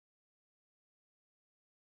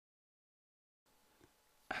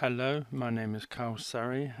Hello, my name is Carl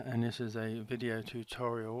Surrey and this is a video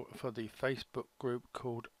tutorial for the Facebook group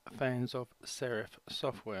called Fans of Serif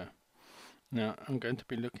Software. Now I'm going to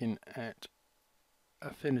be looking at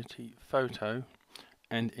Affinity Photo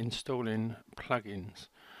and installing plugins.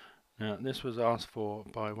 Now this was asked for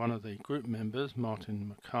by one of the group members, Martin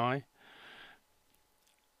Mackay,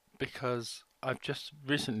 because I've just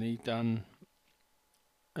recently done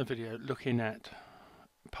a video looking at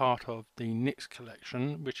part of the Nik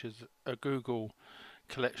Collection, which is a Google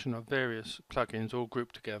collection of various plugins all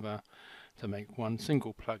grouped together to make one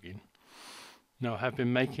single plugin. Now I have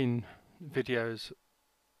been making videos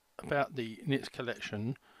about the Nik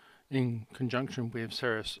Collection in conjunction with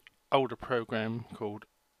Serif's older program called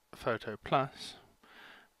Photo Plus,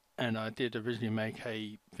 and I did originally make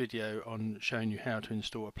a video on showing you how to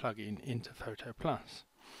install a plugin into Photo Plus.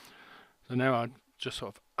 So now I'm just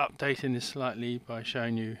sort of updating this slightly by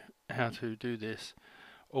showing you how to do this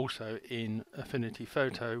also in Affinity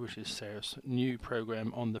Photo, which is Serif's new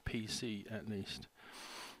program on the PC at least.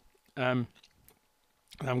 I'm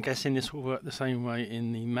guessing this will work the same way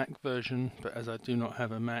in the Mac version, but as I do not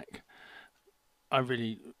have a Mac, I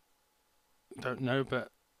really don't know,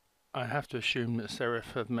 but I have to assume that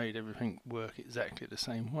Serif have made everything work exactly the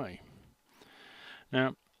same way.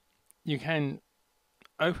 Now, you can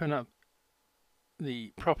open up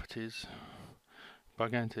the properties by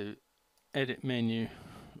going to edit menu,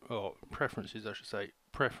 or preferences I should say,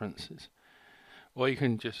 preferences, or you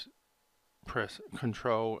can just press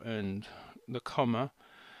Control and the comma,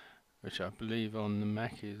 which I believe on the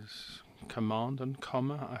Mac is Command and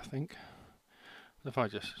comma, I think. If I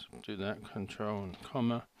just do that, Control and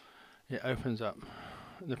comma, it opens up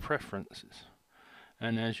the preferences,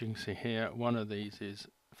 and as you can see here, one of these is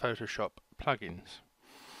Photoshop plugins.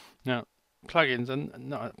 Now plugins,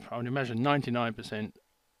 and I would imagine 99%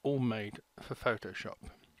 all made for Photoshop.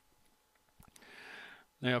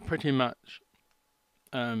 They are pretty much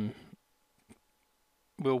will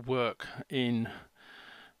work in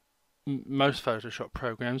most Photoshop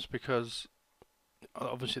programs because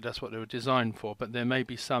obviously that's what they were designed for, but there may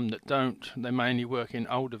be some that don't. They may only work in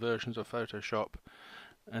older versions of Photoshop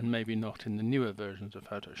and maybe not in the newer versions of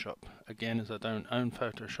Photoshop. Again, as I don't own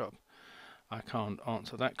Photoshop, I can't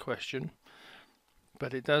answer that question.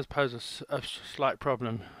 But it does pose a slight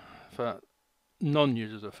problem for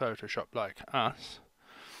non-users of Photoshop like us,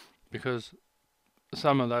 because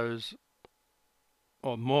some of those,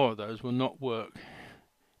 or more of those, will not work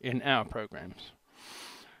in our programs.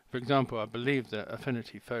 For example, I believe that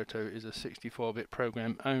Affinity Photo is a 64-bit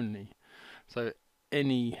program only, so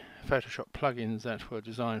any Photoshop plugins that were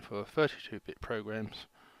designed for 32-bit programs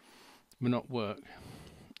will not work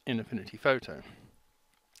in Affinity Photo.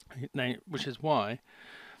 Which is why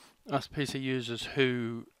us PC users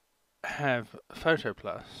who have Photo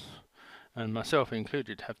Plus, and myself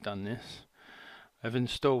included have done this, have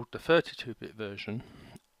installed the 32-bit version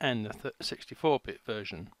and the 64-bit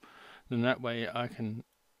version. Then that way I can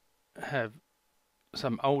have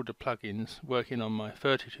some older plugins working on my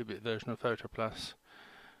 32-bit version of Photo Plus,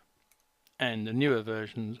 and the newer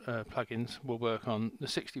versions plugins will work on the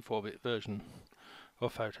 64-bit version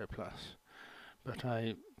of Photo Plus. But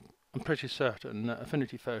I'm pretty certain that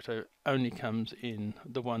Affinity Photo only comes in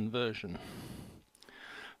the one version.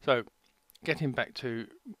 So getting back to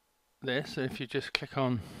this, if you just click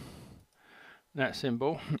on that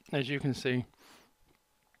symbol, as you can see,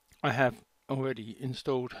 I have already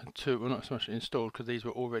installed two, well not so much installed because these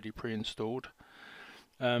were already pre-installed.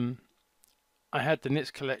 I had the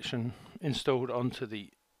Nik Collection installed onto the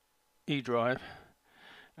E drive,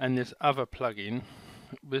 and this other plugin,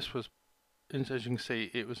 this was, as you can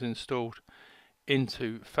see, it was installed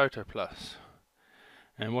into Photo Plus,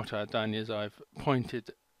 and what I've done is I've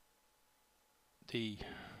pointed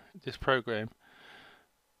this program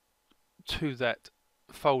to that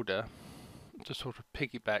folder to sort of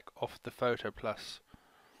piggyback off the Photo Plus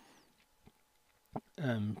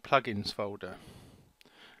plugins folder,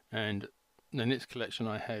 and the Nik Collection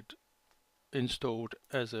I had installed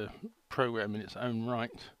as a program in its own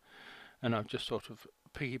right, and I've just sort of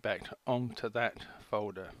piggybacked onto that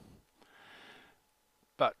folder.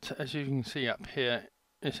 But as you can see up here,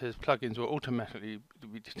 it says plugins will automatically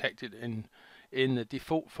be detected in the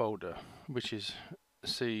default folder, which is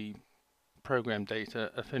C Program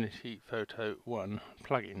Data Affinity Photo 1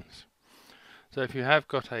 plugins. So if you have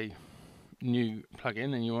got a new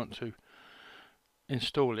plugin and you want to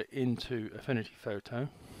install it into Affinity Photo,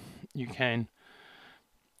 you can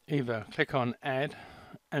either click on Add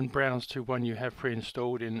and browse to one you have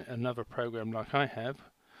pre-installed in another program like I have,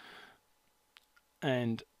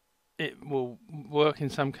 and it will work in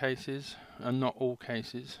some cases and not all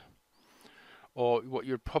cases. Or what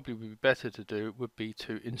you'd probably be better to do would be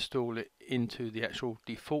to install it into the actual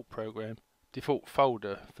default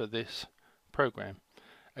folder for this program.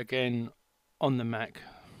 Again, on the Mac,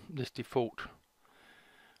 this default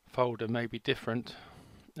folder may be different,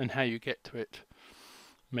 and how you get to it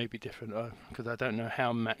may be different, because I don't know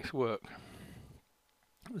how Macs work.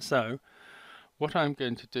 So what I'm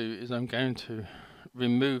going to do is I'm going to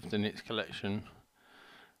remove the Nik Collection,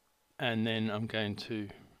 and then I'm going to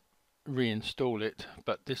reinstall it,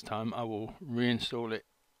 but this time I will reinstall it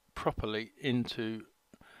properly into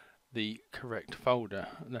the correct folder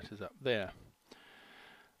that is up there.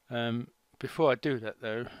 Before I do that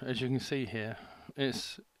though, as you can see here,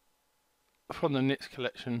 it's from the Nik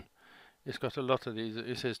Collection. It's got a lot of these.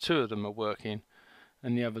 It says 2 of them are working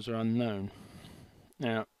and the others are unknown.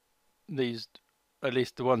 Now these, at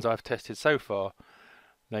least the ones I've tested so far,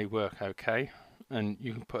 they work okay, and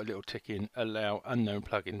you can put a little tick in, allow unknown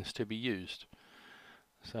plugins to be used.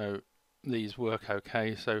 So these work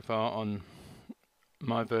okay so far on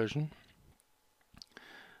my version,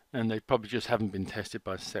 and they probably just haven't been tested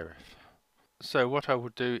by Serif. So what I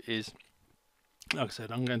will do is, like I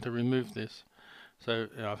said, I'm going to remove this. So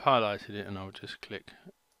I've highlighted it, and I'll just click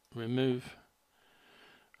remove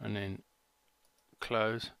and then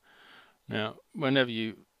close. Now whenever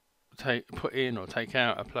you put in or take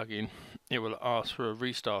out a plugin, it will ask for a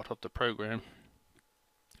restart of the program.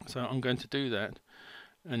 So I'm going to do that,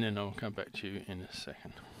 and then I'll come back to you in a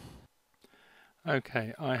second.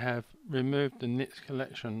 Okay, I have removed the Nik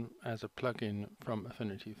Collection as a plugin from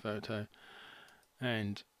Affinity Photo,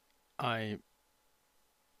 and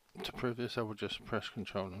to prove this, I will just press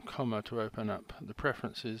Ctrl and comma to open up the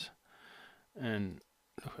preferences and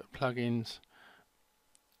look at plugins.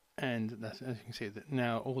 And that's, as you can see, that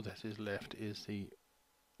now all that is left is the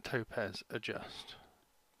Topaz Adjust.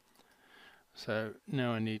 So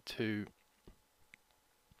now I need to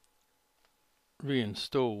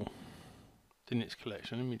reinstall the Nik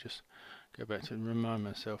Collection. Let me just go back to remind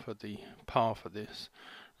myself of the path for this.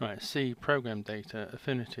 Right, see Program Data,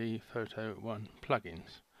 Affinity Photo 1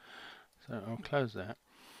 Plugins. So I'll close that,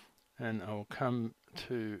 and I'll come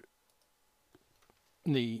to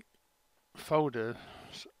the folder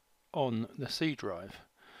on the C drive.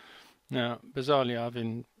 Now bizarrely, I've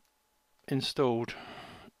installed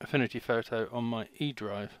Affinity Photo on my E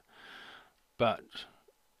drive, but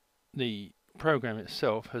the program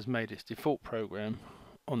itself has made its default program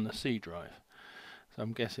on the C drive. So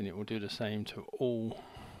I'm guessing it will do the same to all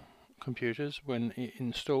computers when it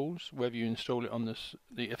installs, whether you install it on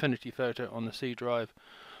the Affinity Photo on the C drive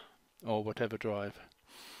or whatever drive.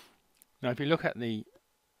 Now if you look at the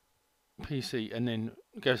PC and then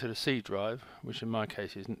go to the C drive, which in my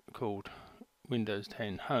case is called Windows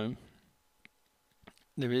 10 Home,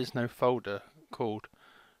 there is no folder called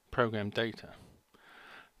Program Data.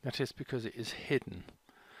 That is because it is hidden.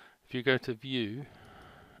 If you go to View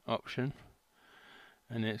option,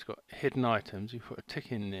 and it's got hidden items, you put a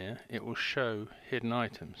tick in there, it will show hidden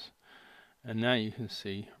items, and now you can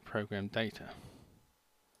see Program Data.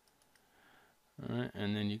 Alright,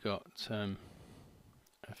 and then you got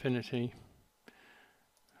Affinity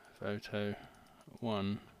Photo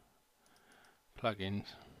 1 plugins,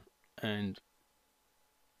 and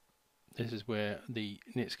this is where the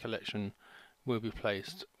Nik Collection will be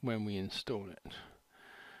placed when we install it.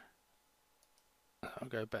 I'll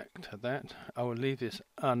go back to that. I will leave this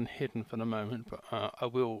unhidden for the moment, but I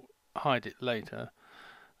will hide it later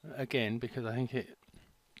again, because I think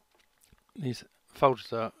these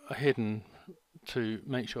folders are hidden to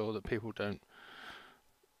make sure that people don't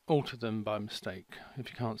alter them by mistake.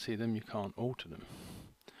 If you can't see them, you can't alter them.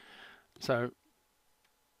 So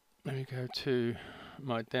let me go to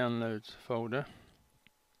my downloads folder.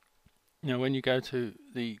 Now when you go to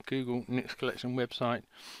the Google Nik Collection website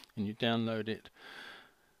and you download it,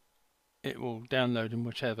 it will download in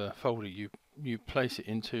whichever folder you place it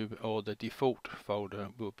into, or the default folder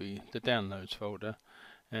will be the downloads folder,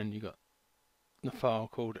 and you got the file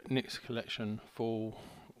called Nik Collection Fall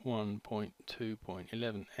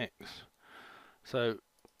 1.2.11x. So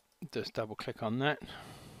just double click on that.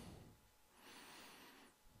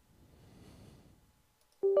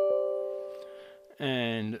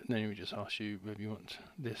 And then we just ask you whether you want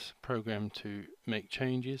this program to make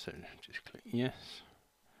changes, so just click yes.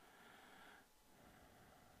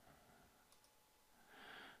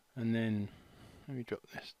 And then let me drop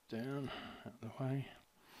this down out of the way.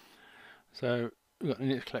 So we've got the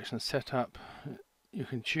Nik Collection set up. You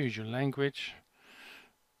can choose your language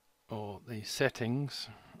or the settings,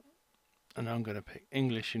 and I'm going to pick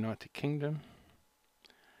English United Kingdom.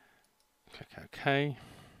 click OK,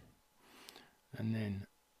 and then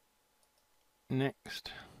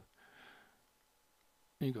next.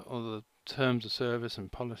 You've got all the terms of service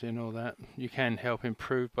and policy and all that. You can help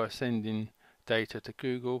improve by sending data to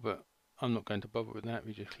Google, but I'm not going to bother with that.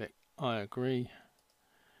 We just click I agree.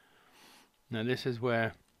 Now this is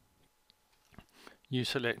where you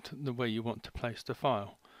select the way you want to place the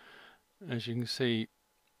file. As you can see,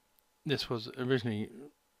 this was originally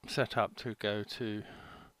set up to go to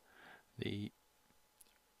the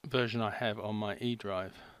version I have on my E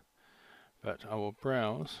drive, but I will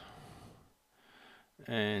browse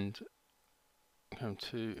and come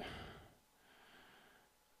to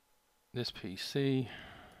this PC,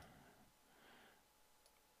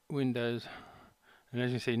 Windows, and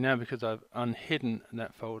as you see now, because I've unhidden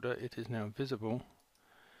that folder, it is now visible.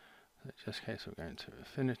 So in this case we're going to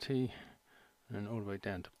Affinity and all the way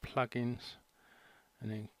down to plugins, and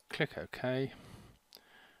then click OK,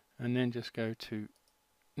 and then just go to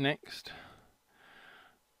next.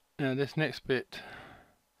 Now this next bit,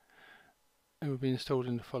 it will be installed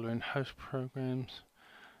in the following host programs.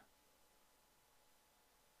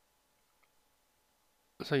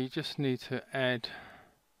 So you just need to add,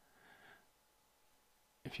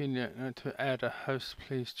 if you need to add a host,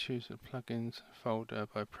 please choose the plugins folder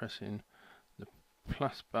by pressing the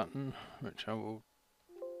plus button, which I will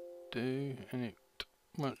do, and it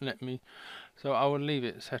won't let me. So I will leave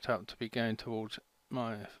it set up to be going towards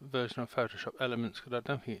my version of Photoshop Elements, because I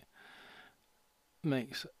don't think it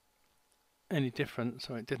makes any difference,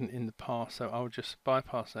 so it didn't in the past, so I'll just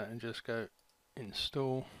bypass that and just go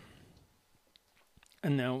install,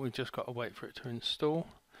 and now we've just got to wait for it to install.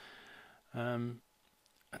 I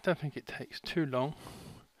don't think it takes too long,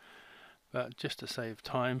 but just to save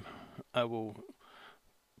time I will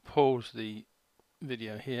pause the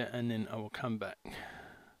video here and then I will come back.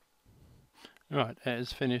 Right, it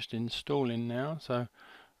is finished installing now, so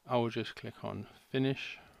I will just click on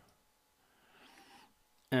finish.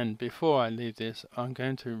 And before I leave this, I'm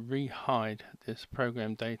going to re-hide this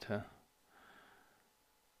program data.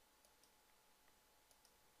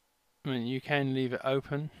 I mean, you can leave it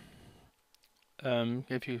open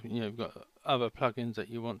if you've got other plugins that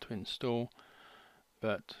you want to install,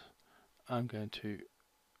 but I'm going to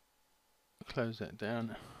close that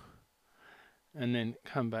down and then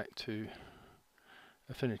come back to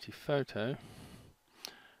Affinity Photo.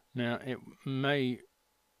 Now it may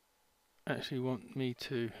actually want me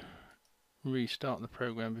to restart the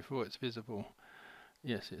program before it's visible.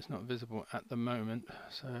 Yes, it's not visible at the moment,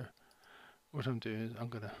 so what I'm doing is I'm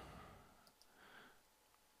going to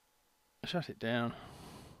shut it down,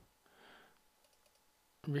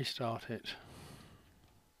 restart it,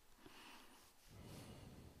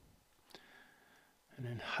 and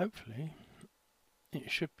then hopefully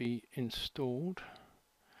it should be installed.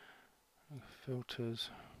 Filters,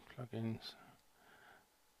 plugins.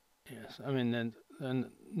 Yes, I mean they're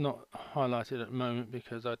not highlighted at the moment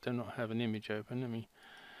because I do not have an image open. Let me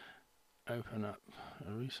open up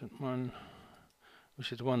a recent one,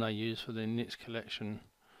 which is the one I use for the Nik Collection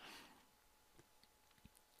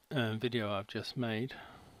video I've just made.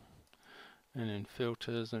 And then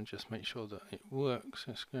filters, and just make sure that it works.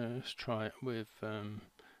 Let's try it with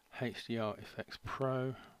HDR Effects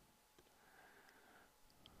Pro.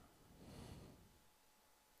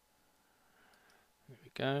 There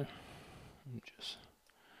we go. And just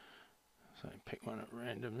so pick one at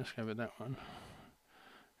random. Let's go with that one.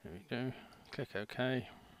 There we go. Click OK.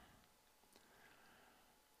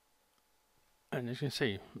 And as you can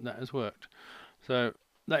see, that has worked. So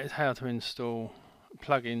that is how to install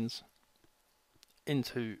plugins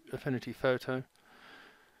into Affinity Photo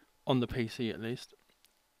on the PC at least.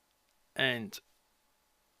 And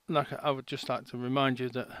like I would just like to remind you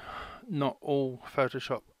that not all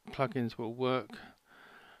Photoshop plugins will work,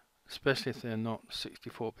 especially if they're not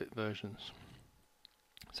 64-bit versions.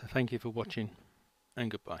 So thank you for watching, and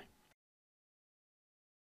goodbye.